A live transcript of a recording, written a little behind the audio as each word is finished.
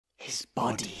His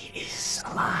body is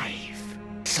alive.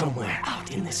 Somewhere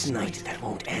out in this night that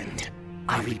won't end.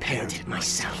 I repaired it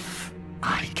myself.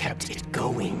 I kept it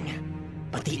going.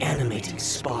 But the animating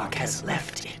spark has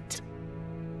left it.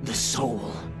 The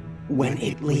soul, when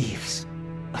it leaves,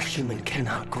 a human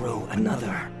cannot grow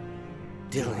another.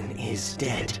 Dylan is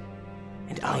dead,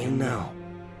 and I am now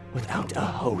without a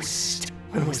host.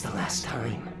 When was the last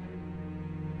time?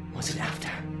 Was it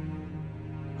after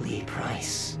Lee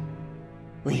Price?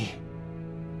 Lee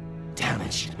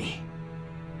damaged me,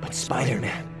 but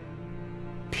Spider-Man,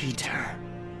 Peter,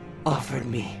 offered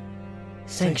me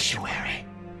sanctuary.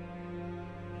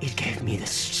 It gave me the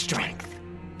strength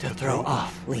to throw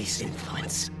off Lee's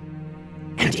influence.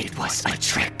 And it was a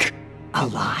trick, a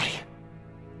lie,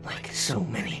 like so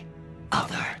many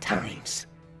other times.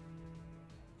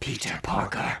 Peter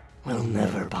Parker will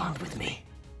never bond with me.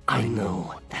 I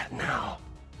know that now.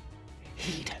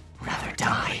 He'd rather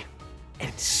die,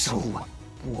 and so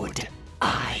would